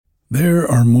There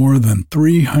are more than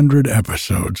 300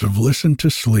 episodes of Listen to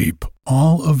Sleep,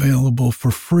 all available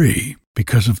for free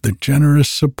because of the generous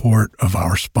support of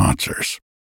our sponsors.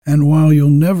 And while you'll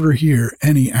never hear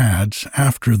any ads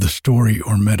after the story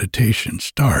or meditation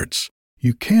starts,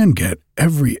 you can get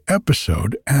every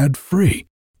episode ad-free,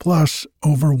 plus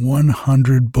over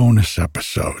 100 bonus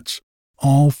episodes,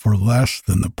 all for less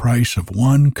than the price of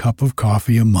one cup of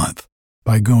coffee a month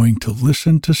by going to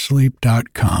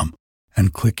listentosleep.com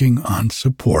and clicking on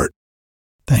support.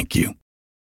 Thank you.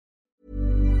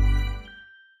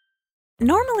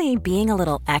 Normally, being a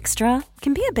little extra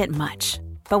can be a bit much,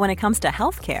 but when it comes to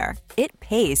healthcare, it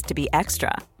pays to be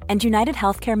extra. And United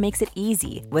Healthcare makes it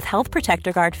easy with Health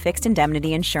Protector Guard fixed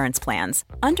indemnity insurance plans.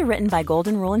 Underwritten by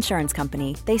Golden Rule Insurance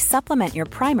Company, they supplement your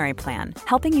primary plan,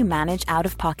 helping you manage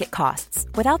out-of-pocket costs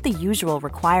without the usual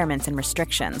requirements and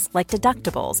restrictions like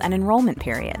deductibles and enrollment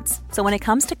periods. So when it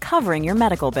comes to covering your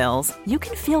medical bills, you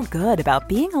can feel good about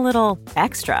being a little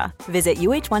extra. Visit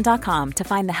uh1.com to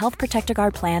find the Health Protector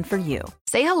Guard plan for you.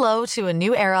 Say hello to a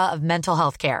new era of mental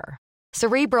health care.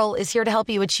 Cerebral is here to help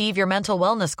you achieve your mental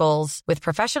wellness goals with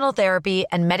professional therapy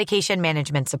and medication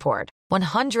management support.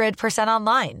 100%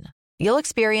 online. You'll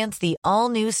experience the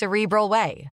all-new Cerebral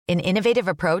Way, an innovative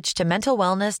approach to mental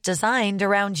wellness designed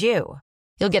around you.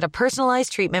 You'll get a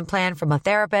personalized treatment plan from a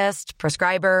therapist,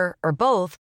 prescriber, or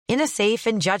both in a safe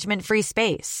and judgment-free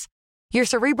space. Your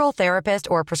Cerebral therapist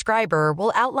or prescriber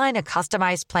will outline a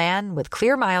customized plan with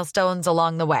clear milestones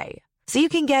along the way, so you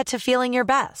can get to feeling your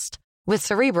best. With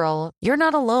Cerebral, you're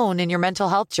not alone in your mental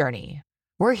health journey.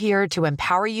 We're here to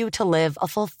empower you to live a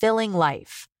fulfilling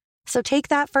life. So take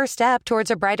that first step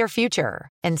towards a brighter future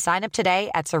and sign up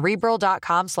today at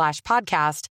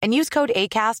Cerebral.com/podcast and use code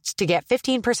ACAST to get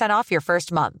 15% off your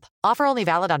first month. Offer only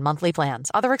valid on monthly plans.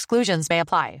 Other exclusions may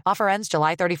apply. Offer ends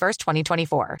July 31st,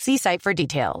 2024. See site for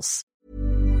details.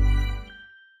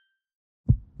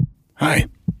 Hi,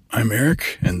 I'm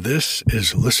Eric, and this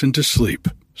is Listen to Sleep.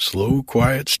 Slow,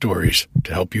 quiet stories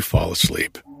to help you fall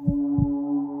asleep.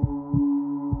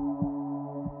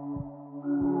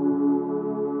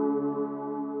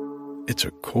 It's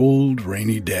a cold,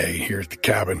 rainy day here at the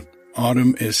cabin.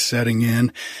 Autumn is setting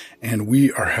in, and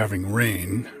we are having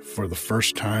rain for the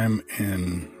first time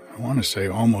in, I want to say,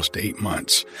 almost 8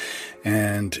 months.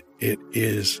 And it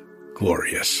is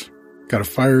glorious. Got a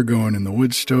fire going in the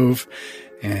wood stove,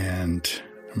 and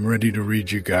I'm ready to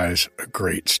read you guys a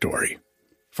great story.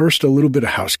 First, a little bit of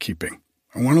housekeeping.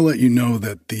 I want to let you know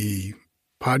that the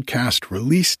podcast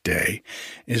release day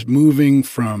is moving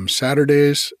from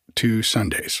Saturdays to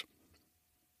Sundays.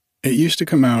 It used to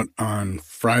come out on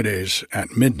Fridays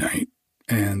at midnight,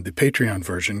 and the Patreon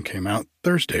version came out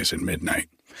Thursdays at midnight.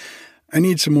 I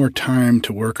need some more time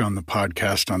to work on the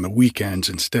podcast on the weekends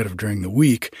instead of during the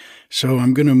week, so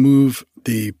I'm going to move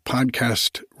the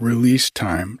podcast release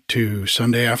time to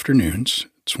Sunday afternoons.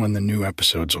 It's when the new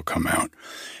episodes will come out.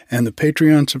 And the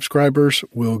Patreon subscribers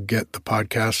will get the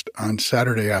podcast on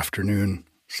Saturday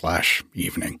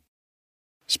afternoon/evening.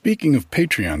 Speaking of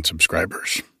Patreon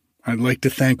subscribers, I'd like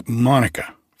to thank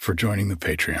Monica for joining the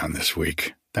Patreon this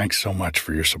week. Thanks so much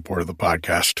for your support of the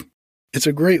podcast. It's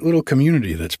a great little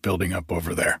community that's building up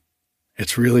over there.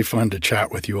 It's really fun to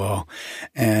chat with you all,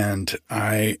 and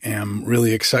I am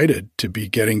really excited to be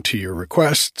getting to your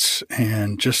requests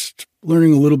and just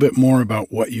learning a little bit more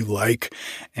about what you like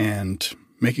and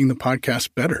making the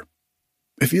podcast better.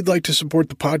 If you'd like to support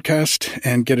the podcast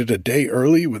and get it a day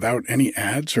early without any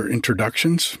ads or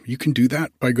introductions, you can do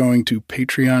that by going to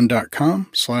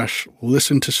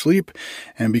patreon.com/listentosleep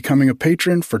and becoming a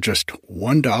patron for just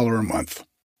 $1 a month.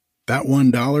 That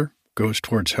 $1 goes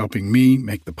towards helping me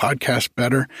make the podcast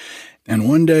better, and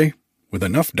one day, with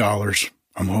enough dollars,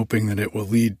 I'm hoping that it will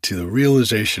lead to the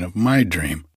realization of my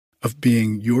dream of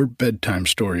being your bedtime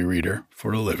story reader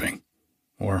for a living,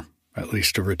 or at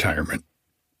least a retirement.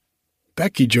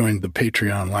 Becky joined the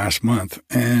Patreon last month,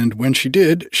 and when she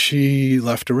did, she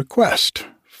left a request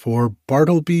for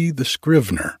Bartleby the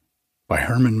Scrivener by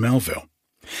Herman Melville.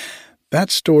 That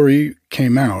story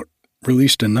came out,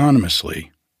 released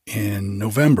anonymously, in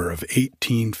November of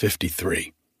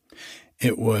 1853.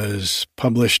 It was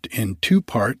published in 2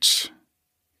 parts.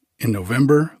 In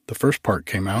November, the first part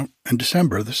came out, and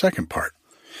December, the second part.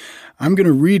 I'm going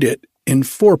to read it in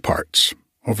 4 parts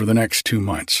over the next 2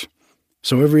 months.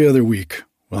 So every other week,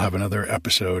 we'll have another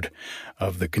episode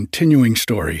of the continuing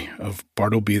story of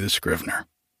Bartleby the Scrivener.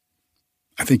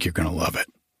 I think you're going to love it.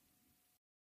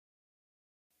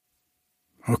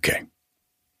 Okay,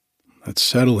 let's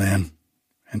settle in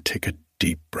and take a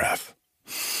deep breath.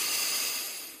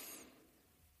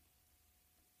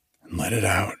 And let it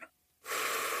out.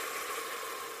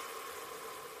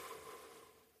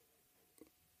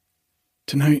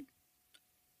 Tonight,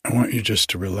 I want you just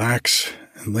to relax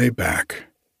and lay back.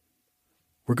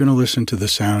 We're going to listen to the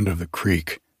sound of the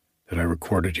creek that I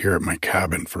recorded here at my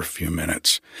cabin for a few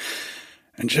minutes.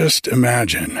 And just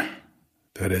imagine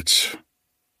that it's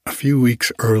a few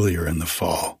weeks earlier in the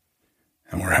fall,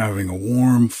 and we're having a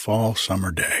warm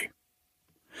fall-summer day.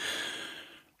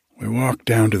 We walk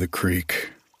down to the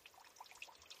creek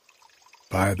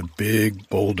by the big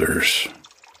boulders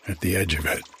at the edge of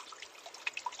it,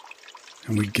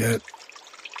 and we get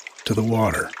to the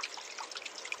water.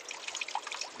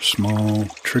 A small,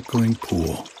 trickling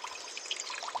pool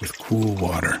with cool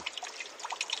water.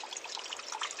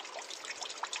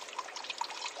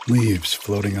 Leaves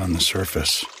floating on the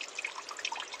surface.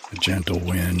 A gentle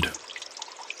wind.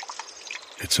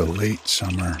 It's a late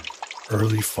summer,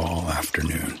 early fall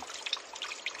afternoon.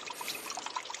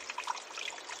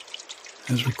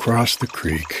 As we cross the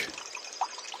creek,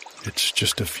 it's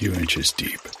just a few inches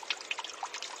deep.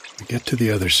 We get to the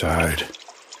other side,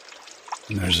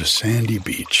 and there's a sandy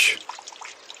beach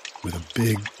with a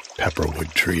big pepperwood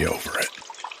tree over it.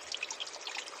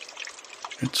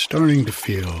 It's starting to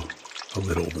feel a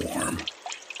little warm.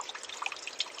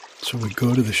 So we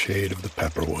go to the shade of the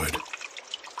pepperwood,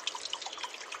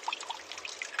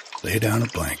 lay down a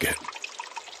blanket,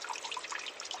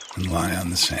 and lie on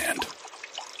the sand.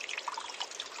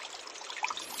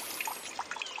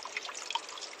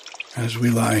 As we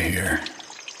lie here,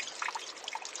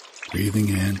 breathing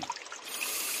in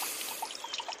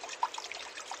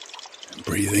and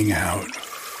breathing out,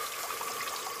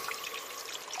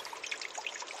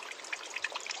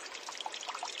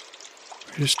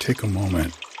 we just take a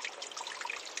moment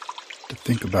to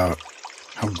think about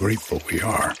how grateful we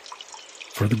are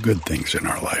for the good things in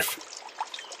our life.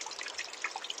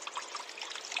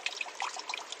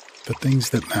 The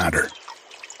things that matter.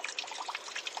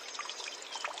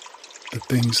 The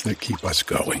things that keep us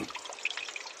going.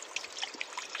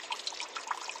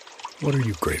 What are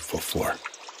you grateful for?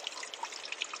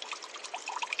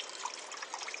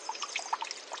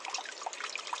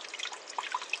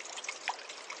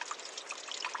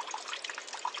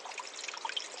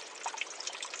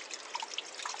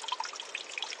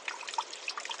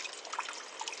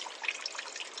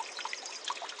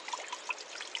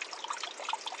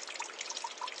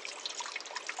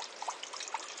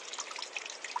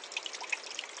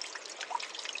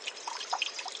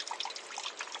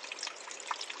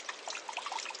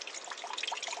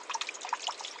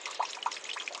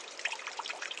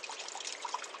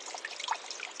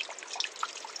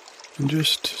 And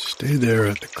just stay there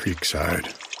at the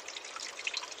creekside,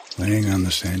 laying on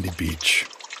the sandy beach,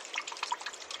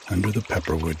 under the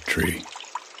pepperwood tree,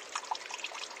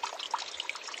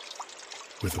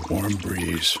 with a warm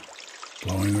breeze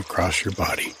blowing across your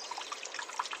body.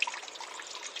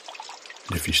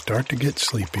 And if you start to get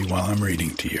sleepy while I'm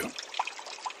reading to you,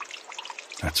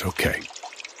 that's okay.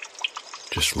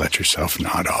 Just let yourself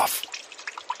nod off.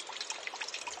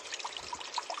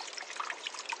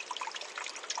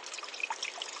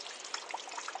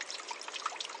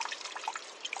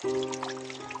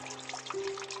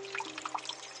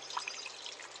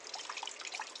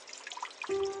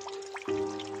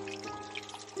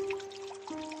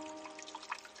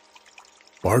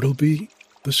 Bartleby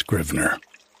the Scrivener.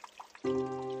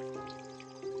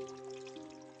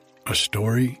 A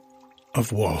Story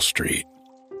of Wall Street.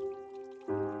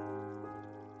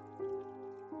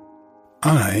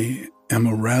 I am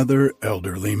a rather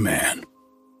elderly man.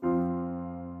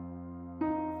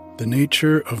 The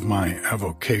nature of my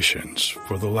avocations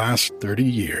for the last 30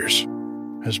 years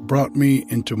has brought me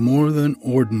into more than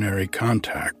ordinary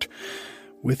contact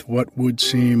with what would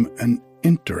seem an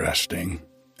interesting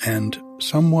and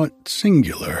somewhat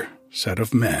singular set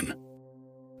of men,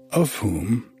 of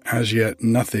whom as yet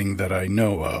nothing that I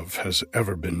know of has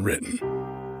ever been written.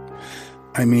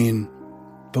 I mean,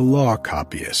 the law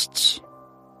copyists,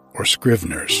 or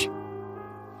Scriveners.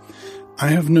 I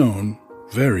have known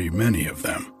very many of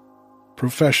them,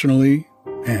 professionally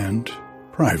and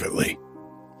privately.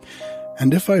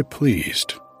 And if I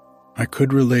pleased, I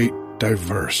could relate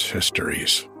diverse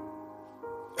histories,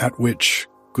 at which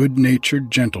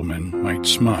good-natured gentlemen might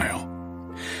smile,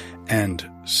 and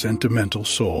sentimental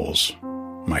souls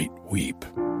might weep.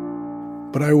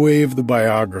 But I waive the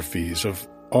biographies of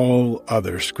all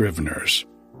other Scriveners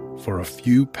for a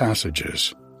few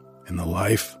passages in the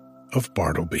life of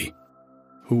Bartleby,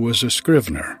 who was a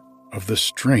Scrivener of the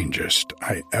strangest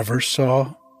I ever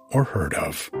saw or heard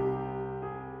of.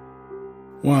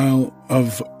 While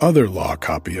of other law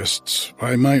copyists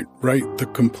I might write the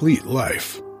complete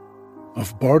life,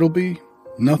 of Bartleby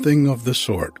nothing of the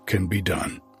sort can be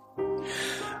done.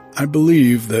 I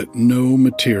believe that no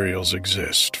materials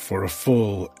exist for a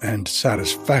full and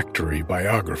satisfactory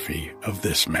biography of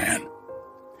this man.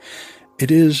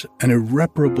 It is an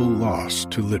irreparable loss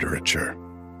to literature.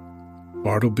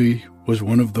 Bartleby was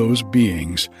one of those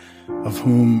beings of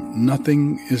whom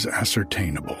nothing is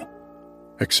ascertainable,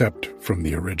 except from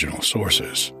the original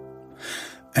sources.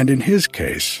 And in his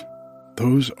case,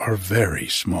 those are very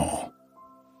small.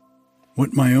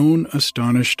 What my own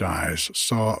astonished eyes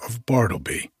saw of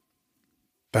Bartleby,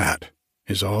 that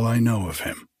is all I know of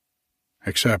him,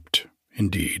 except,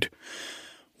 indeed,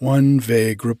 one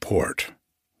vague report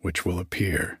which will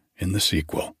appear in the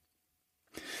sequel.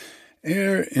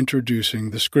 Ere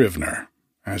introducing the Scrivener,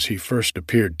 as he first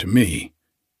appeared to me,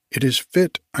 it is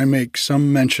fit I make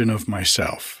some mention of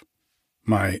myself,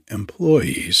 my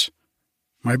employees,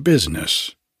 my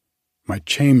business, my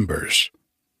chambers,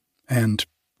 and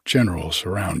general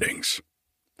surroundings,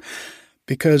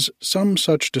 because some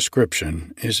such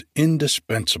description is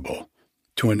indispensable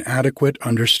to an adequate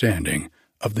understanding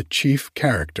of the chief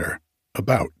character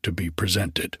about to be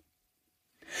presented.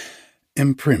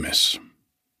 Imprimis,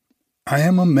 I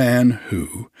am a man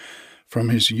who, from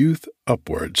his youth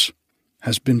upwards,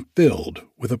 has been filled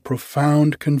with a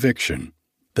profound conviction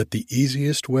that the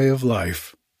easiest way of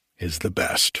life is the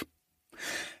best.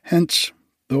 Hence,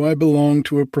 though I belong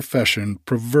to a profession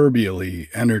proverbially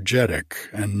energetic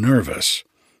and nervous,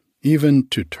 even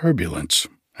to turbulence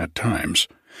at times,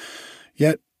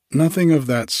 yet nothing of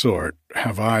that sort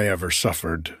have I ever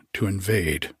suffered to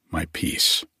invade my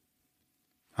peace.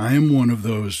 I am one of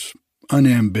those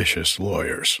unambitious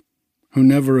lawyers who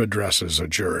never addresses a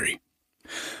jury,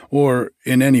 or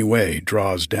in any way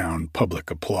draws down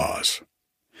public applause,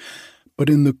 but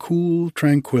in the cool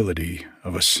tranquillity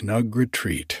of a snug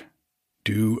retreat,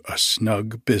 do a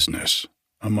snug business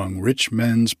among rich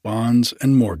men's bonds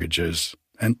and mortgages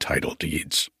and title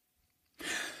deeds.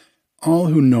 All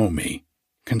who know me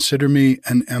consider me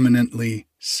an eminently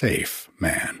safe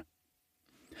man.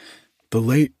 The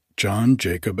late John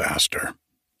Jacob Astor,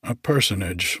 a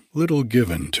personage little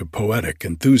given to poetic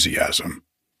enthusiasm,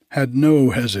 had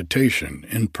no hesitation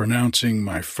in pronouncing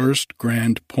my first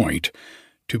grand point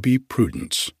to be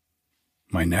prudence,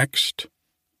 my next,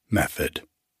 method.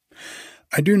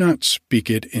 I do not speak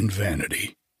it in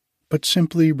vanity, but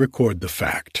simply record the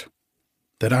fact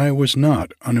that I was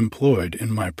not unemployed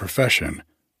in my profession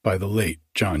by the late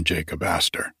John Jacob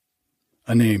Astor,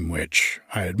 a name which,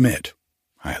 I admit,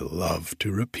 I love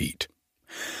to repeat,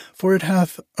 for it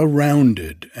hath a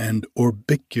rounded and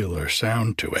orbicular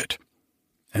sound to it,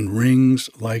 and rings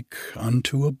like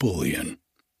unto a bullion.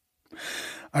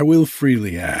 I will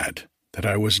freely add that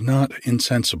I was not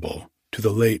insensible to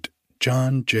the late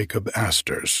John Jacob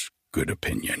Astor's good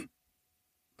opinion.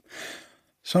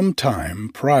 Some time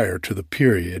prior to the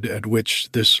period at which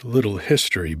this little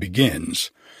history begins,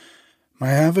 my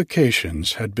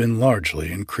avocations had been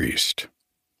largely increased.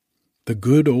 The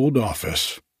good old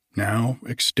office, now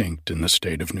extinct in the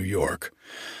state of New York,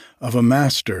 of a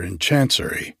master in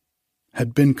chancery,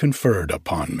 had been conferred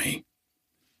upon me.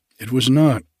 It was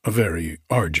not a very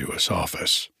arduous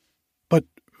office, but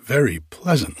very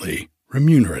pleasantly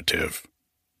remunerative.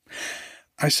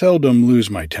 I seldom lose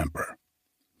my temper,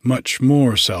 much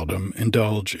more seldom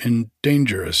indulge in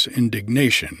dangerous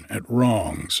indignation at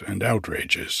wrongs and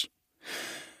outrages.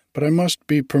 But I must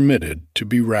be permitted to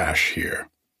be rash here,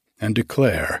 and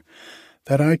declare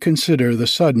that I consider the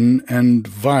sudden and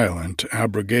violent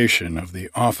abrogation of the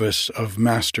office of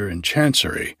Master in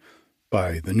Chancery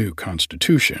by the new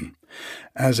Constitution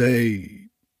as a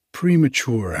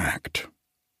premature act,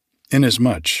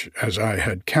 inasmuch as I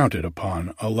had counted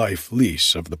upon a life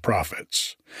lease of the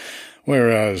profits,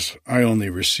 whereas I only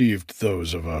received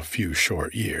those of a few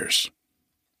short years.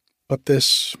 But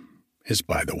this is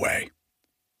by the way.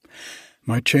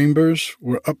 My chambers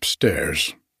were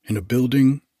upstairs in a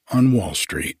building on Wall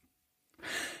Street.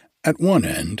 At one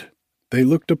end, they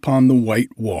looked upon the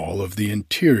white wall of the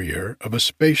interior of a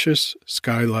spacious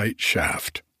skylight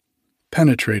shaft,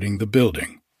 penetrating the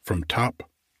building from top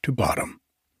to bottom.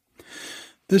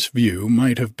 This view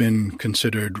might have been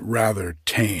considered rather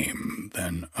tame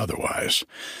than otherwise,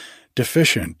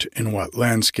 deficient in what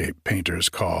landscape painters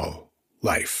call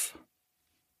life.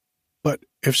 But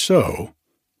if so,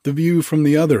 the view from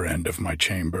the other end of my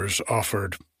chambers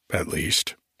offered, at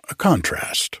least, a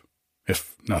contrast,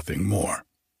 if nothing more.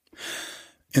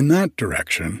 In that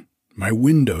direction, my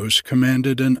windows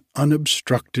commanded an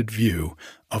unobstructed view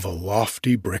of a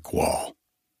lofty brick wall,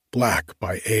 black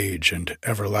by age and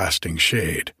everlasting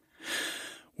shade,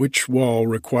 which wall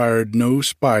required no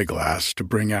spyglass to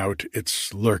bring out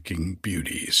its lurking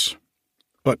beauties.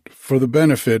 but for the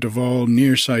benefit of all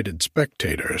nearsighted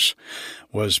spectators,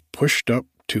 was pushed up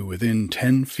to within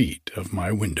 10 feet of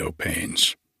my window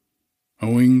panes.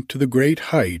 Owing to the great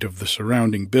height of the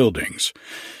surrounding buildings,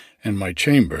 and my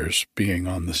chambers being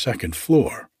on the second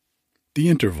floor, the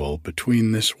interval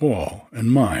between this wall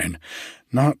and mine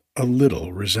not a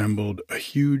little resembled a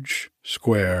huge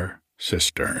square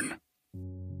cistern.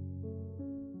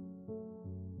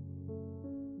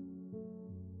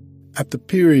 At the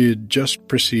period just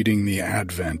preceding the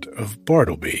advent of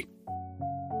Bartleby,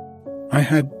 I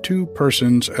had 2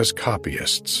 persons as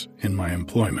copyists in my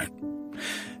employment,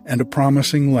 and a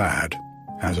promising lad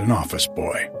as an office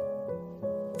boy.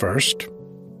 First,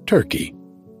 Turkey.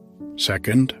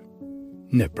 Second,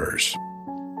 Nippers.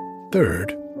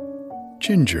 Third,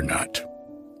 Ginger Nut.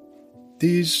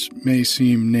 These may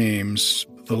seem names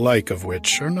the like of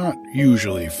which are not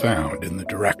usually found in the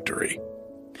directory.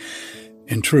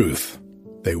 In truth,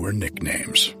 they were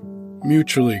nicknames,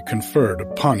 mutually conferred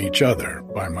upon each other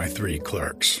by my 3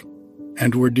 clerks,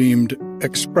 and were deemed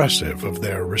expressive of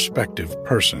their respective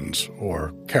persons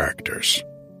or characters.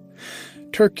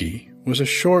 Turkey was a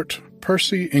short,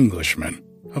 pursy Englishman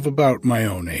of about my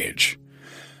own age,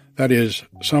 that is,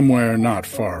 somewhere not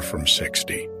far from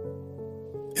 60.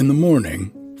 In the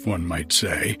morning, one might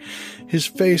say, his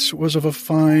face was of a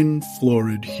fine,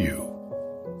 florid hue,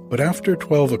 but after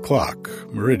 12 o'clock,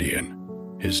 meridian,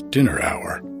 his dinner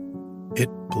hour, it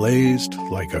blazed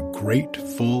like a grate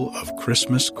full of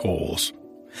Christmas coals,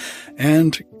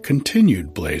 and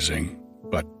continued blazing,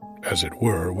 but as it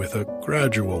were with a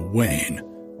gradual wane,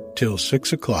 till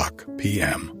 6 o'clock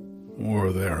p.m.,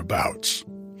 or thereabouts,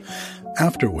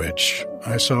 after which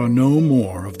I saw no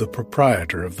more of the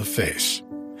proprietor of the face,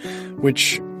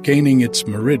 which, gaining its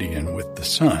meridian with the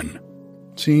sun,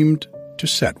 seemed to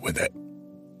set with it,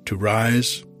 to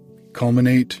rise,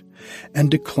 culminate,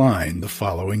 and decline the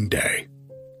following day,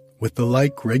 with the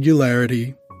like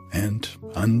regularity and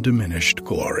undiminished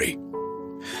glory.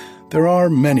 There are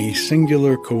many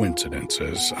singular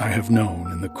coincidences I have known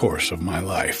in the course of my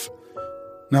life,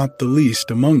 not the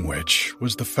least among which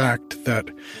was the fact that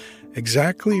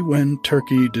exactly when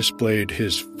Turkey displayed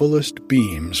his fullest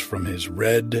beams from his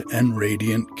red and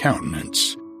radiant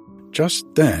countenance, just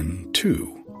then,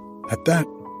 too, at that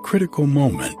critical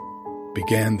moment,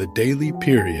 began the daily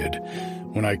period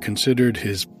when I considered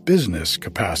his business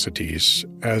capacities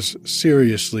as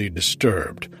seriously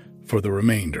disturbed for the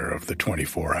remainder of the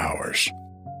 24 hours.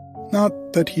 Not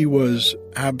that he was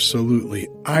absolutely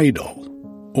idle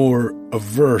or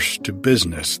averse to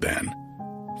business then,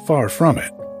 far from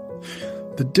it.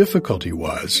 The difficulty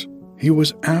was he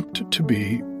was apt to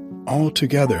be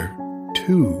altogether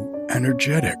too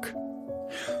energetic.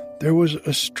 There was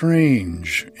a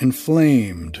strange,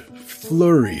 inflamed,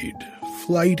 flurried,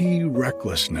 flighty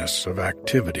recklessness of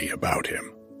activity about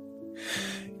him.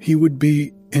 He would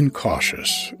be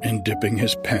incautious in dipping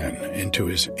his pen into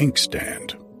his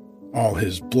inkstand. All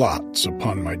his blots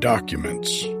upon my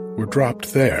documents were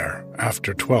dropped there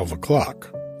after 12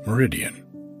 o'clock, meridian.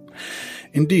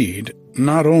 Indeed,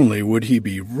 not only would he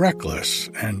be reckless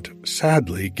and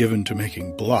sadly given to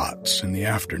making blots in the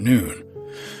afternoon,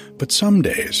 but some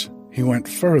days he went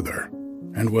further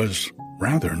and was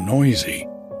rather noisy.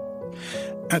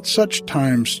 At such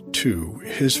times, too,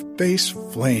 his face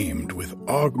flamed with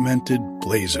augmented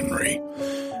blazonry,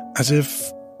 as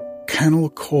if cannel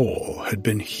coal had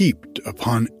been heaped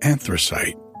upon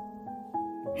anthracite.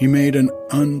 He made an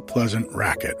unpleasant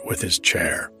racket with his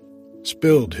chair,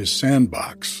 spilled his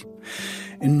sandbox,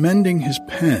 in mending his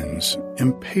pens,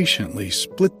 impatiently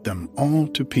split them all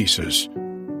to pieces,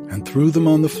 and threw them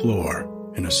on the floor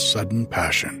in a sudden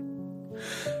passion,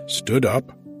 stood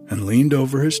up and leaned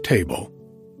over his table,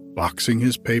 boxing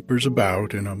his papers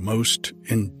about in a most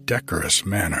indecorous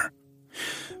manner,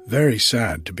 very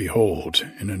sad to behold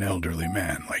in an elderly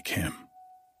man like him.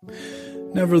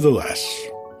 Nevertheless,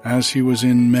 as he was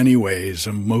in many ways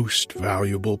a most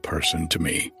valuable person to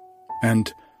me,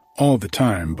 and all the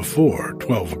time before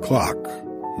 12 o'clock,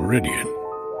 meridian,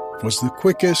 was the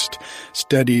quickest,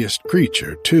 steadiest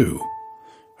creature, too,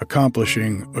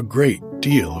 accomplishing a great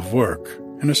deal of work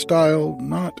in a style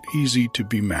not easy to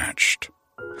be matched.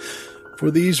 For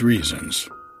these reasons,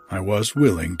 I was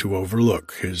willing to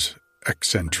overlook his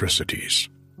eccentricities,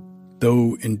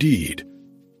 though, indeed,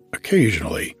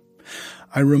 occasionally,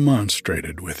 I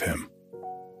remonstrated with him.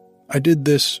 I did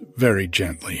this very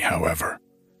gently, however,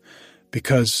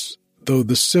 because though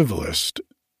the civilest,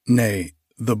 nay,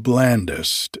 the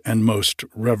blandest and most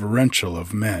reverential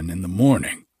of men in the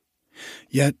morning,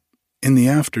 yet in the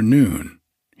afternoon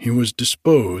he was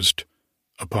disposed,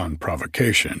 upon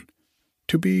provocation,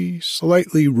 to be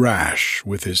slightly rash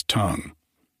with his tongue.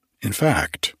 In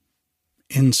fact,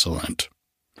 insolent.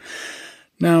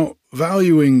 Now,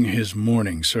 valuing his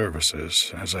morning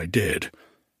services, as I did,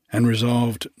 and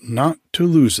resolved not to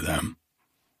lose them,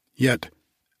 yet,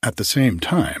 at the same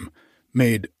time,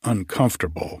 made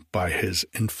uncomfortable by his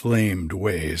inflamed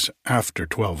ways after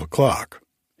 12 o'clock,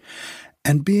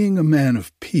 and being a man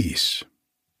of peace,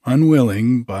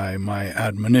 unwilling by my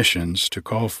admonitions to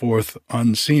call forth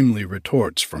unseemly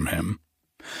retorts from him,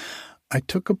 I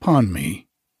took upon me,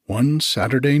 one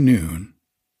Saturday noon,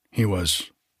 he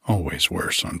was always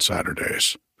worse on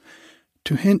Saturdays,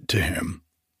 to hint to him,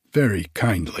 very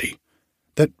kindly,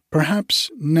 that perhaps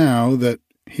now that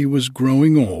he was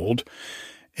growing old,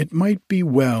 it might be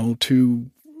well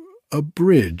to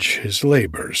abridge his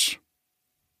labors.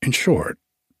 In short,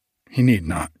 he need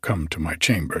not come to my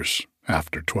chambers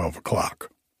after 12 o'clock,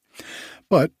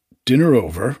 but, dinner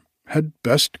over, had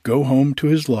best go home to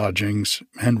his lodgings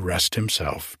and rest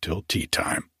himself till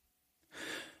tea-time.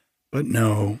 But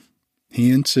no, he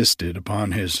insisted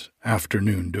upon his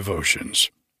afternoon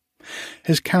devotions.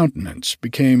 His countenance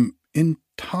became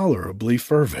intolerably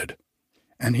fervid,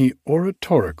 and he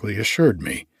oratorically assured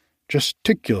me,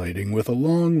 gesticulating with a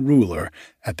long ruler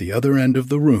at the other end of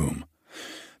the room,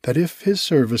 that if his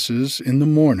services in the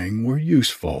morning were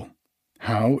useful,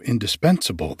 how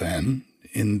indispensable, then,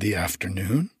 in the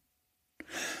afternoon?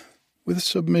 "With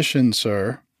submission,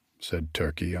 sir," said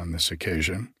Turkey on this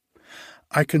occasion,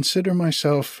 "I consider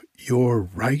myself your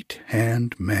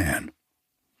right-hand man.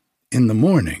 In the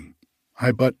morning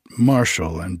I but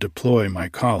marshal and deploy my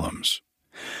columns,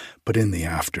 but in the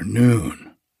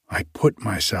afternoon I put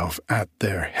myself at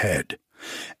their head,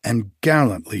 and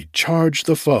gallantly charge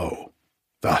the foe,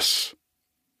 thus,"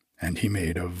 and he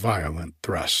made a violent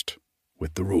thrust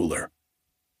with the ruler.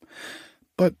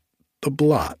 "But the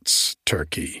blots,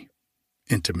 Turkey,"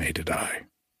 intimated I.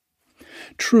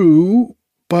 "True,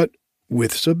 but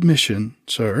with submission,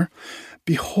 sir,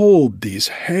 behold these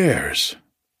hairs.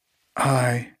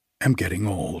 I am getting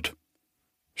old.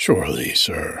 Surely,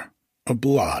 sir, a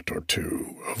blot or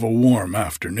two of a warm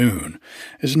afternoon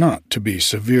is not to be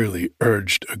severely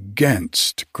urged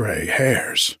against gray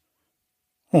hairs.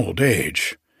 Old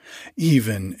age,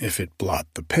 even if it blot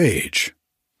the page,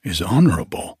 is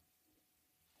honorable.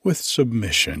 With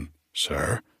submission,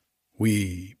 sir,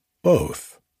 we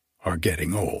both are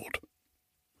getting old."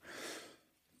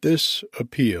 This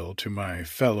appeal to my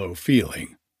fellow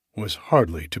feeling was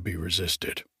hardly to be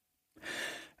resisted.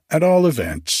 At all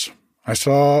events, I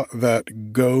saw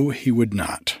that go he would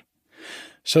not,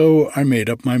 so I made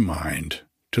up my mind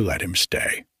to let him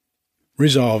stay,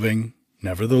 resolving,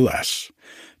 nevertheless,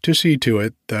 to see to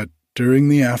it that during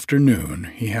the afternoon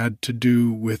he had to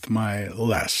do with my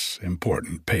less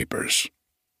important papers.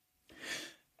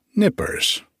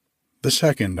 Nippers, the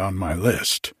second on my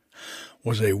list,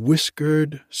 was a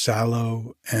whiskered,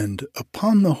 sallow, and,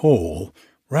 upon the whole,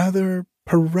 rather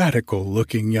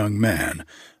piratical-looking young man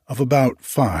of about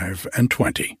 25.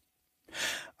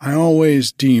 I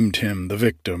always deemed him the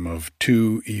victim of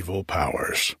two evil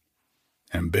powers,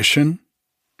 ambition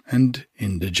and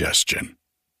indigestion.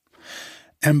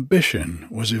 Ambition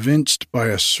was evinced by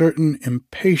a certain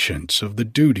impatience of the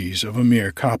duties of a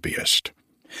mere copyist,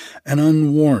 an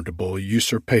unwarrantable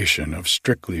usurpation of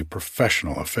strictly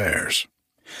professional affairs,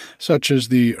 such as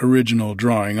the original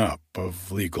drawing up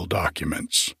of legal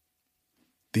documents.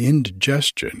 The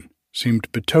indigestion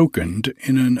seemed betokened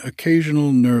in an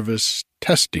occasional nervous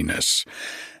testiness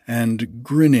and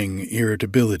grinning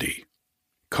irritability,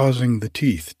 causing the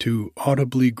teeth to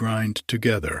audibly grind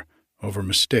together over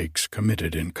mistakes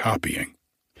committed in copying,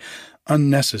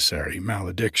 unnecessary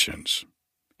maledictions,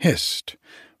 hissed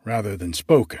rather than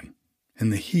spoken in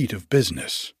the heat of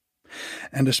business,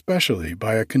 and especially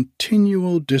by a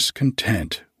continual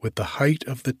discontent with the height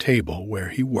of the table where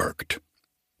he worked.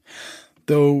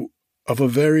 Though of a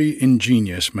very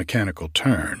ingenious mechanical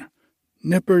turn,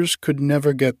 Nippers could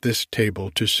never get this table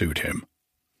to suit him.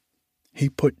 He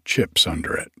put chips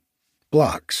under it,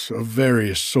 blocks of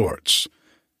various sorts,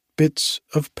 bits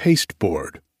of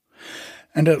pasteboard,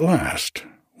 and at last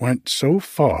went so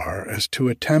far as to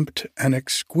attempt an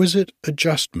exquisite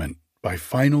adjustment by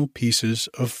final pieces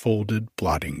of folded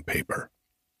blotting paper.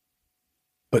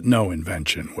 But no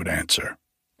invention would answer.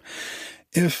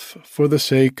 If, for the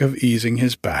sake of easing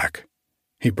his back,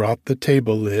 he brought the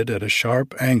table lid at a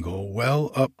sharp angle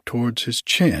well up towards his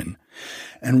chin,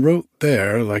 and wrote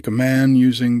there like a man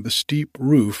using the steep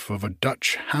roof of a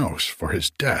Dutch house for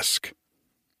his desk,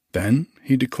 then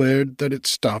he declared that it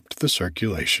stopped the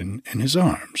circulation in his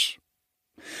arms.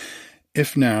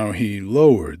 If now he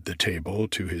lowered the table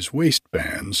to his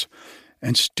waistbands,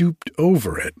 and stooped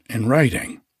over it in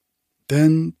writing.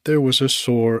 Then there was a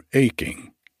sore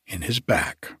aching in his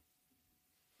back.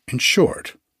 In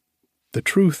short, the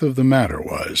truth of the matter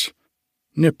was,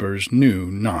 Nippers knew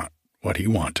not what he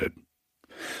wanted.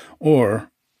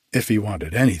 Or, if he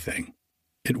wanted anything,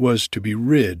 it was to be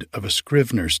rid of a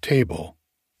Scrivener's table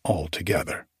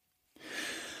altogether.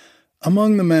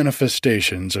 Among the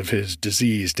manifestations of his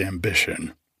diseased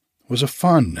ambition was a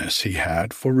fondness he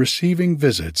had for receiving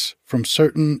visits from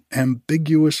certain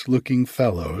ambiguous-looking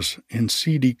fellows in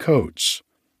seedy coats,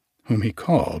 whom he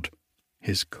called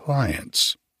his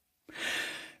clients.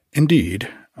 Indeed,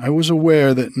 I was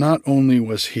aware that not only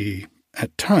was he,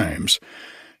 at times,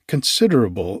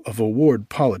 considerable of a ward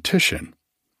politician,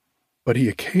 but he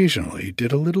occasionally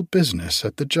did a little business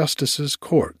at the justices'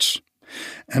 courts,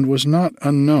 and was not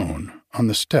unknown on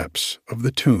the steps of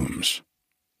the tombs.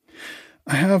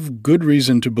 I have good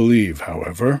reason to believe,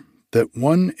 however, that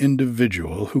one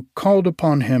individual who called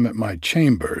upon him at my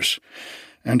chambers,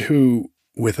 and who,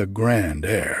 with a grand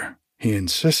air, he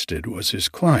insisted was his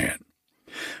client,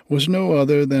 was no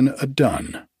other than a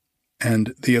dun,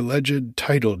 and the alleged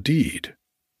title deed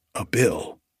a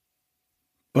bill.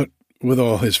 But with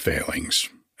all his failings,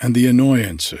 and the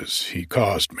annoyances he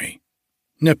caused me,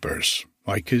 Nippers,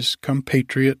 like his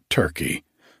compatriot Turkey,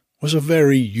 was a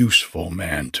very useful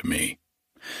man to me,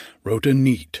 wrote a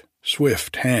neat,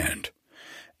 swift hand,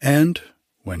 and,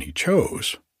 when he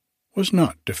chose, was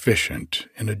not deficient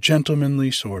in a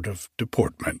gentlemanly sort of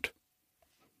deportment.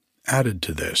 Added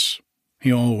to this,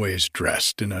 he always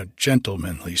dressed in a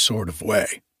gentlemanly sort of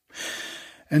way,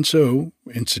 and so,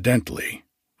 incidentally,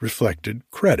 reflected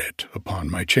credit upon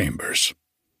my chambers.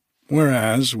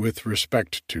 Whereas, with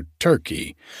respect to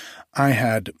Turkey, I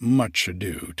had much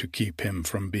ado to keep him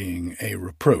from being a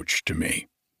reproach to me.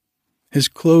 His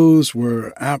clothes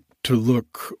were apt to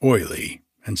look oily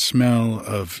and smell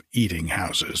of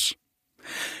eating-houses.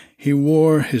 He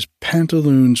wore his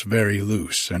pantaloons very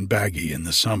loose and baggy in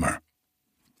the summer.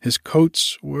 His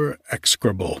coats were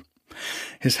execrable.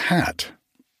 His hat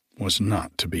was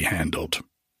not to be handled.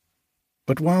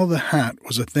 But while the hat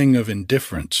was a thing of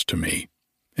indifference to me,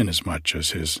 inasmuch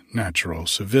as his natural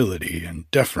civility and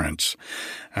deference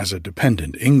as a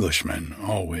dependent Englishman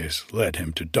always led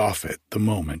him to doff it the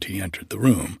moment he entered the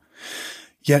room,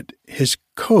 yet his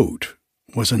coat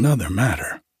was another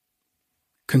matter.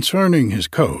 Concerning his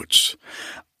coats,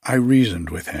 I reasoned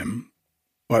with him,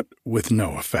 but with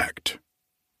no effect.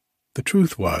 The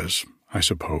truth was, I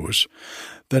suppose,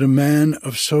 that a man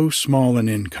of so small an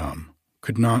income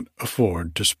could not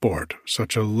afford to sport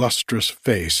such a lustrous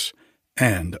face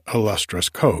and a lustrous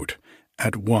coat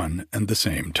at one and the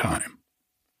same time.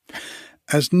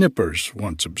 As Nippers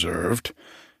once observed,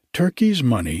 Turkey's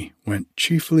money went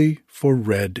chiefly for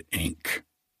red ink.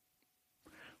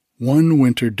 One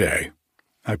winter day,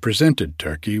 I presented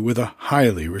Turkey with a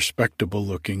highly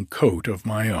respectable-looking coat of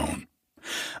my own,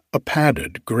 a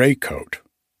padded gray coat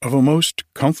of a most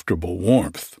comfortable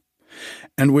warmth,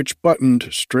 and which buttoned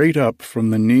straight up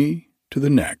from the knee to the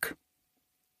neck.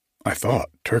 I thought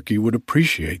Turkey would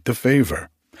appreciate the favor,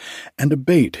 and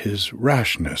abate his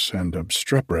rashness and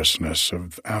obstreperousness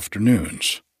of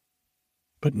afternoons.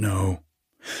 But no,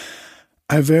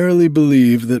 I verily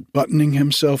believe that buttoning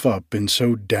himself up in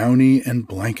so downy and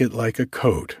blanket-like a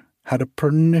coat had a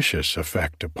pernicious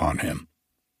effect upon him,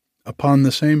 upon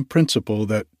the same principle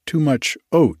that too much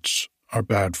oats are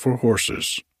bad for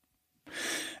horses.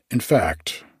 In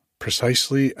fact,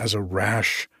 precisely as a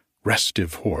rash,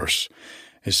 restive horse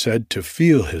is said to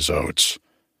feel his oats,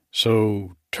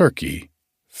 so Turkey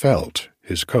felt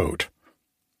his coat.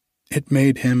 It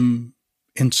made him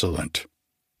insolent.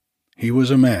 He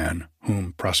was a man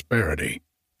whom prosperity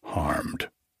harmed.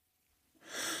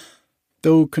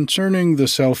 Though concerning the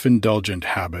self-indulgent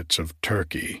habits of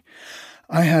Turkey,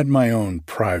 I had my own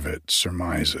private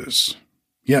surmises,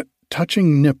 yet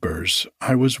touching Nippers,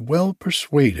 I was well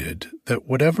persuaded that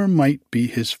whatever might be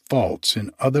his faults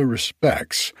in other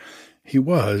respects, he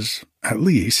was, at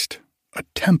least, a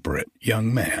temperate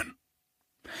young man.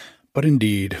 But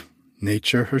indeed,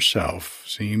 nature herself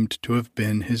seemed to have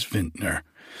been his vintner,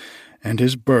 and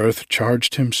his birth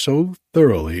charged him so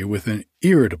thoroughly with an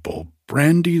irritable,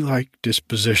 brandy-like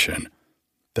disposition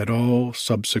that all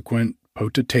subsequent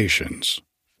potentations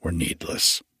were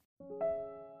needless.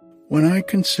 When I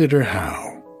consider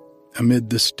how, amid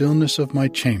the stillness of my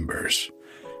chambers,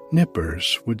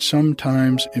 Nippers would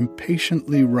sometimes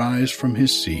impatiently rise from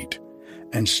his seat,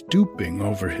 and stooping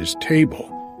over his table,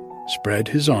 spread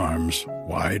his arms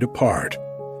wide apart,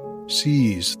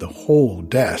 seize the whole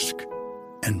desk,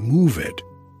 and move it,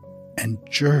 and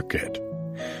jerk it,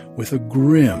 with a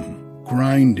grim,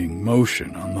 grinding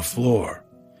motion on the floor,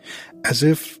 as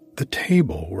if the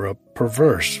table were a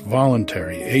perverse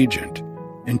voluntary agent,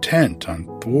 intent on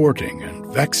thwarting and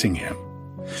vexing him.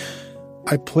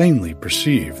 I plainly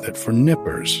perceived that for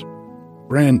Nippers,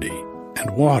 brandy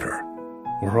and water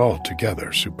were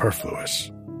altogether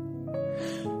superfluous.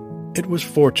 It was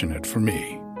fortunate for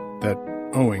me that,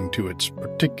 owing to its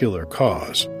particular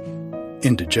cause,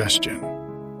 indigestion,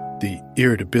 the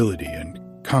irritability and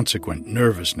consequent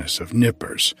nervousness of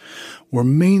Nippers were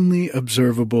mainly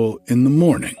observable in the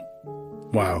morning,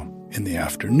 while in the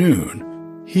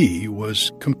afternoon he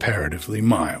was comparatively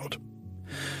mild.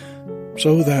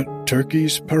 So that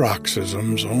Turkey's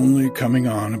paroxysms only coming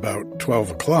on about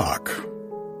 12 o'clock,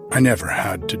 I never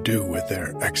had to do with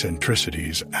their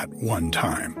eccentricities at one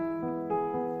time.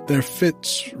 Their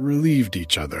fits relieved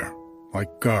each other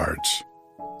like guards.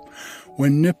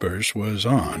 When Nippers was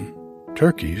on,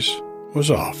 Turkey's was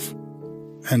off,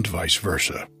 and vice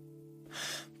versa.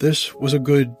 This was a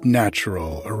good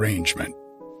natural arrangement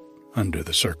under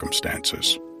the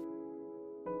circumstances.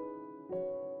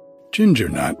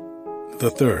 Gingernut, the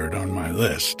third on my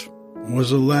list,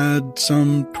 was a lad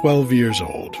some 12 years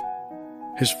old.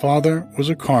 His father was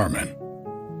a carman,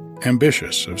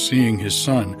 ambitious of seeing his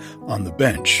son on the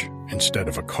bench instead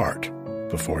of a cart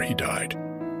before he died.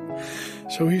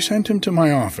 So he sent him to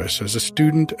my office as a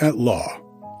student at law,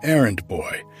 errand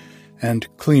boy, and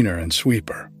cleaner and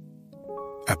sweeper,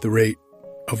 at the rate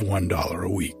of $1 a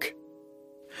week.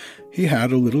 He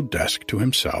had a little desk to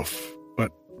himself,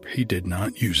 but he did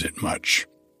not use it much.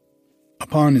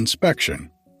 Upon inspection,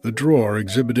 the drawer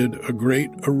exhibited a great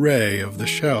array of the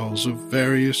shells of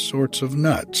various sorts of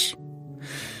nuts.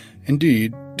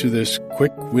 Indeed, to this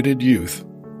quick-witted youth,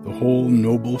 the whole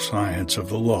noble science of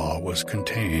the law was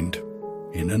contained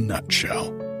in a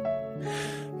nutshell.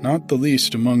 Not the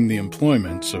least among the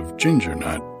employments of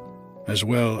Gingernut, as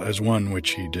well as one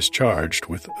which he discharged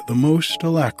with the most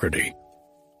alacrity,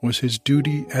 was his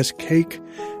duty as cake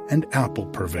and apple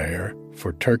purveyor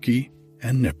for Turkey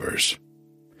and Nippers.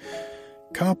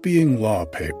 Copying law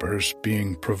papers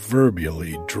being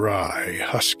proverbially dry,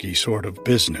 husky sort of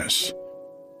business,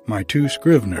 my two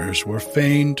Scriveners were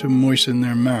fain to moisten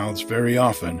their mouths very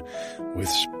often with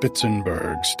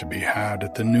Spitzenbergs to be had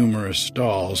at the numerous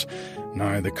stalls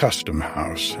nigh the custom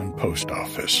house and post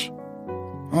office.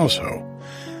 Also,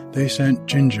 they sent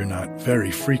Gingernut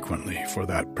very frequently for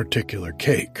that particular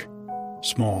cake,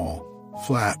 small,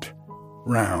 flat,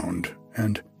 round,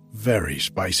 and very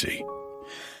spicy,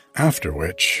 after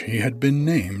which he had been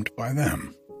named by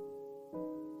them.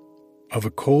 Of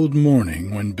a cold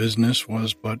morning when business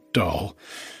was but dull,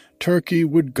 Turkey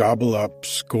would gobble up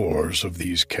scores of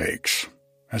these cakes,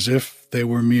 as if they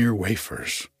were mere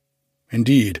wafers.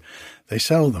 Indeed, they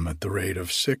sell them at the rate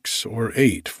of 6 or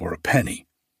 8 for a penny,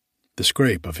 the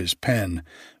scrape of his pen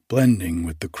blending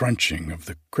with the crunching of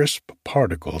the crisp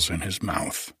particles in his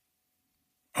mouth.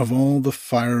 Of all the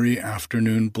fiery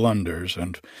afternoon blunders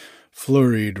and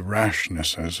flurried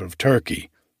rashnesses of Turkey,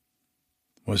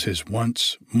 was his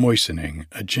once moistening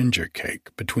a ginger cake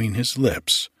between his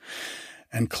lips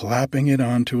and clapping it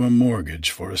onto a mortgage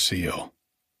for a seal.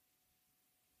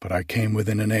 But I came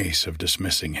within an ace of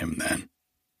dismissing him then.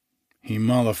 He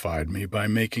mollified me by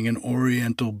making an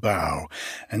oriental bow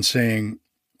and saying,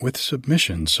 "With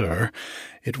submission, sir,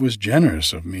 it was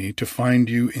generous of me to find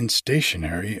you in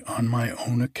stationery on my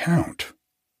own account."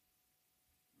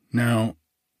 Now,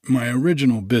 my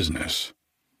original business,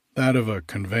 that of a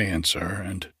conveyancer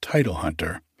and title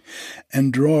hunter,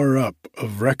 and drawer-up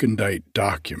of recondite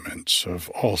documents of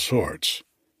all sorts,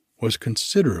 was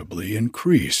considerably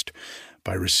increased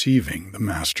by receiving the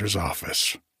master's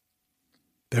office.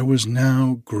 There was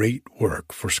now great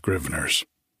work for Scriveners.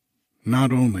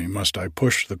 Not only must I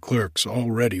push the clerks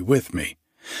already with me,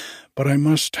 but I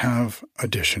must have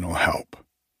additional help.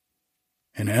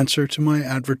 In answer to my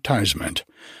advertisement,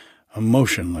 a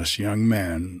motionless young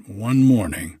man one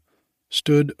morning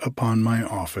stood upon my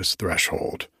office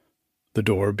threshold, the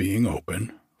door being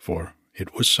open, for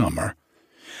it was summer.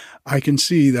 I can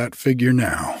see that figure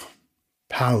now,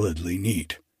 pallidly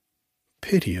neat,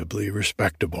 pitiably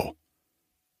respectable,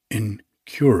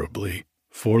 incurably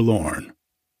forlorn.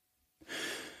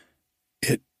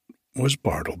 It was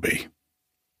Bartleby.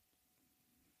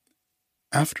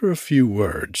 After a few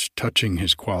words touching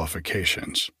his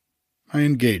qualifications, I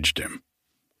engaged him,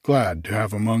 glad to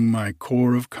have among my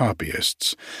corps of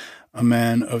copyists a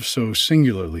man of so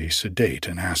singularly sedate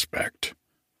an aspect,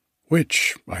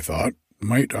 which, I thought,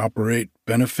 might operate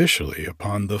beneficially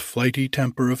upon the flighty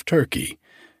temper of Turkey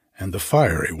and the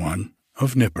fiery one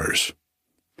of Nippers.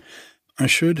 I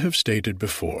should have stated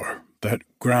before, that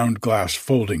ground-glass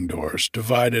folding doors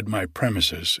divided my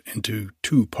premises into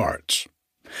two parts,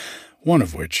 one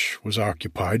of which was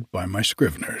occupied by my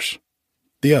Scriveners,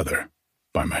 the other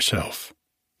by myself.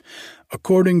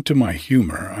 According to my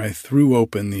humor, I threw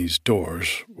open these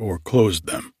doors or closed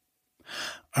them.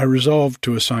 I resolved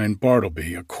to assign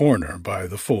Bartleby a corner by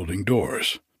the folding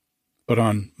doors, but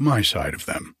on my side of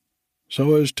them,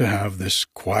 so as to have this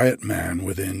quiet man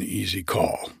within easy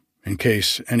call, in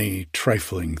case any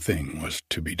trifling thing was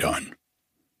to be done.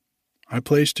 I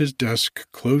placed his desk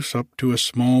close up to a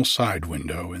small side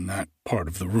window in that part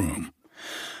of the room,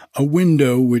 a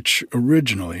window which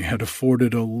originally had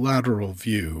afforded a lateral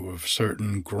view of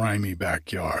certain grimy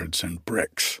backyards and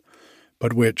bricks,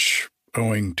 but which,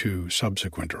 owing to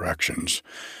subsequent erections,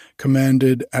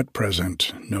 commanded at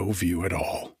present no view at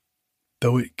all,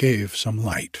 though it gave some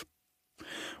light.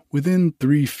 Within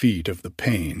 3 feet of the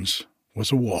panes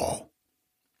was a wall,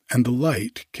 and the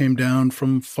light came down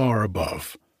from far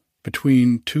above,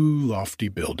 between 2 lofty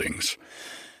buildings,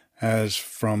 as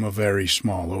from a very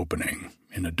small opening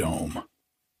in a dome.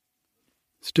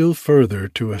 Still further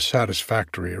to a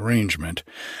satisfactory arrangement,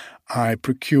 I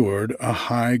procured a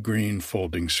high green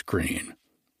folding screen,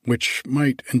 which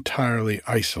might entirely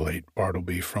isolate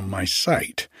Bartleby from my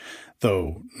sight,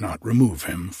 though not remove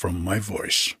him from my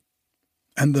voice.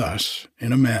 And thus,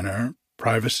 in a manner,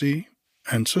 privacy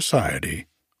and society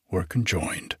were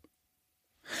conjoined.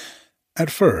 At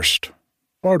first,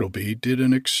 Bartleby did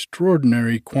an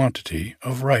extraordinary quantity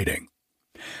of writing.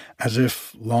 As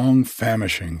if long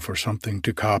famishing for something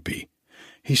to copy,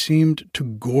 he seemed to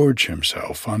gorge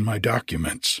himself on my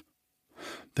documents.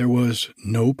 There was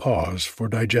no pause for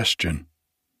digestion.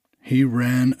 He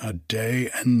ran a day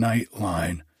and night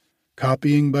line,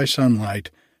 copying by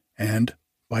sunlight and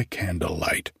by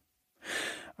candlelight.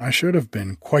 I should have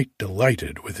been quite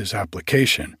delighted with his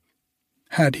application,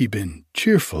 had he been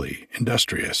cheerfully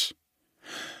industrious.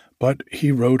 But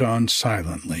he wrote on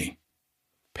silently,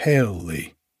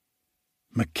 palely,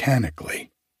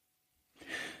 mechanically.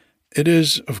 It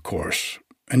is, of course,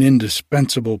 an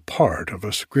indispensable part of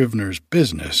a scrivener's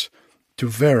business to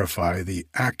verify the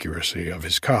accuracy of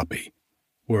his copy,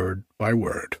 word by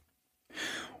word.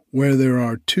 Where there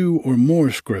are 2 or more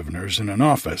scriveners in an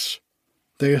office,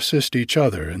 they assist each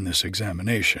other in this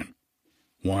examination,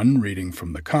 one reading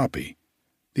from the copy,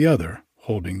 the other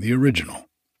holding the original.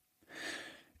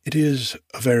 It is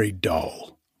a very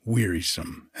dull,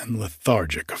 wearisome, and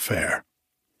lethargic affair.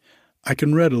 I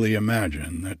can readily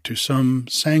imagine that to some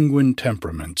sanguine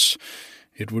temperaments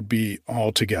it would be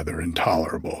altogether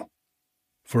intolerable.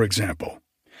 For example,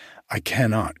 I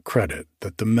cannot credit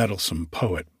that the meddlesome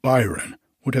poet Byron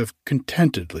would have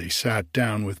contentedly sat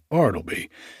down with Bartleby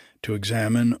to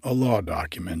examine a law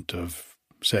document of,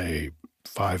 say,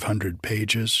 500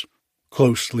 pages,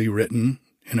 closely written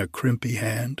in a crimpy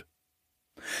hand.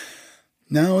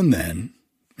 Now and then,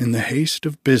 in the haste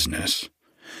of business,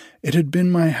 it had been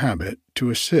my habit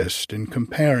to assist in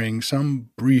comparing some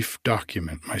brief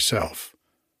document myself,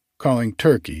 calling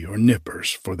turkey or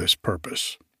nippers for this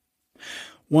purpose.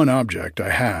 One object I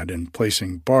had in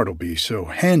placing Bartleby so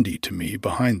handy to me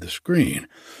behind the screen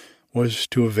was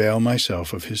to avail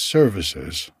myself of his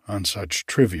services on such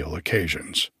trivial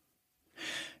occasions.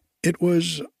 It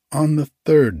was on the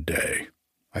 3rd day,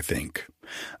 I think,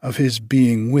 of his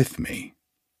being with me,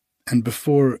 and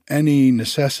before any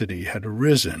necessity had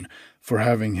arisen for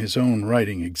having his own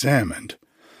writing examined,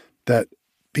 that,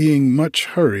 being much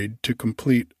hurried to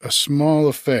complete a small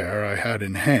affair I had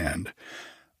in hand,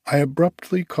 I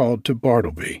abruptly called to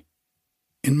Bartleby.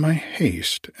 In my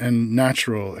haste and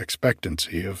natural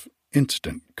expectancy of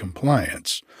instant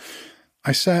compliance,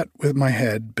 I sat with my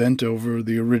head bent over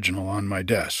the original on my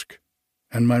desk,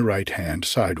 and my right hand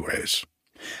sideways,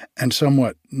 and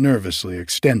somewhat nervously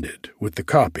extended with the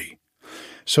copy,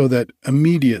 so that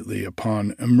immediately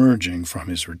upon emerging from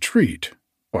his retreat,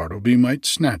 Bartleby might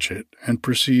snatch it and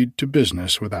proceed to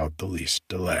business without the least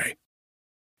delay.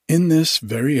 In this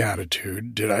very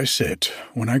attitude did I sit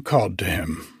when I called to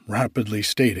him, rapidly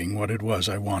stating what it was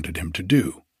I wanted him to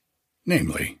do,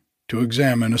 namely, to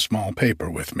examine a small paper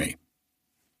with me.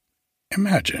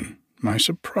 Imagine my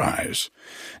surprise,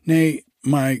 nay,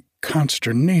 my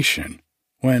consternation,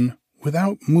 when,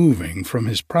 without moving from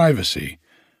his privacy,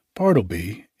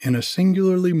 Bartleby, in a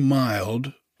singularly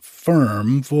mild,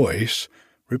 firm voice,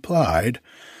 replied,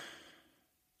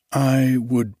 "I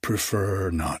would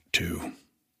prefer not to."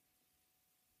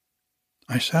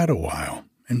 I sat a while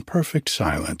in perfect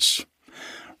silence,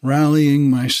 rallying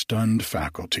my stunned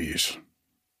faculties.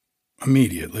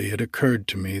 Immediately it occurred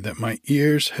to me that my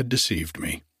ears had deceived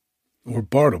me, or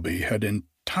Bartleby had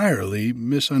entirely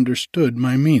misunderstood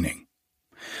my meaning.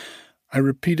 I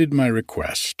repeated my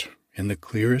request in the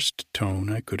clearest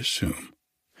tone I could assume,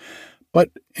 but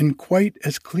in quite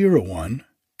as clear a one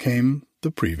came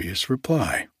the previous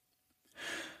reply.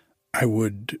 I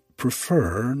would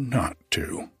prefer not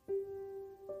to.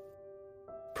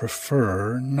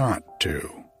 Prefer not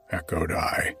to, echoed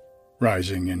I,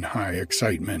 rising in high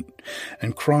excitement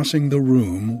and crossing the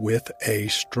room with a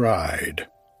stride.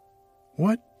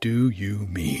 What do you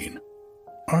mean?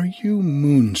 Are you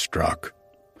moonstruck?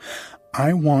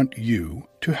 I want you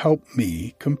to help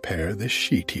me compare this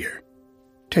sheet here.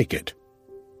 Take it.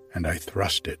 And I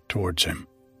thrust it towards him.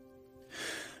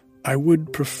 I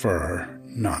would prefer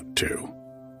not to,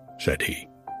 said he.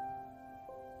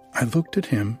 I looked at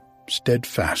him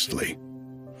steadfastly.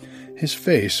 His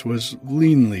face was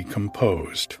leanly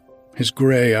composed, his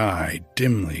gray eye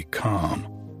dimly calm.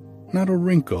 Not a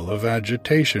wrinkle of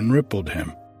agitation rippled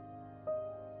him.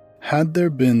 Had there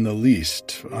been the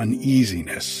least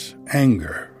uneasiness,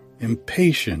 anger,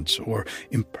 impatience, or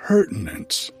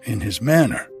impertinence in his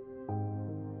manner,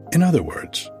 in other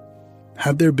words,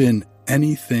 had there been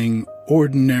anything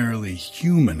ordinarily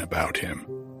human about him,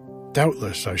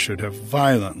 doubtless I should have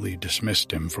violently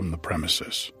dismissed him from the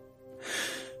premises.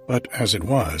 But as it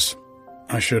was,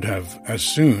 I should have as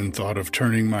soon thought of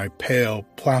turning my pale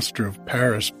plaster of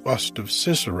Paris bust of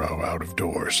Cicero out of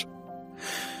doors.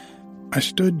 I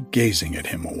stood gazing at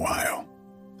him a while,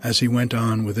 as he went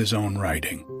on with his own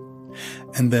writing,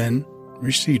 and then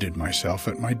reseated myself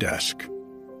at my desk.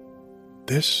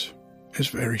 This is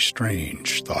very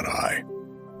strange, thought I.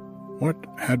 What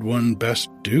had one best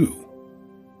do?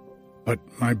 But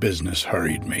my business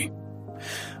hurried me.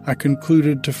 I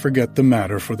concluded to forget the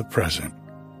matter for the present,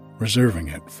 reserving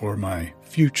it for my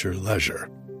future leisure.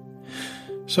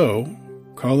 So,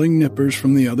 calling Nippers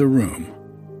from the other room,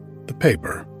 the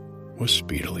paper was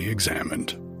speedily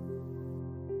examined.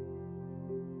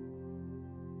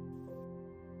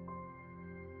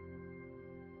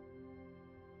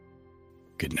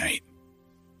 Good night.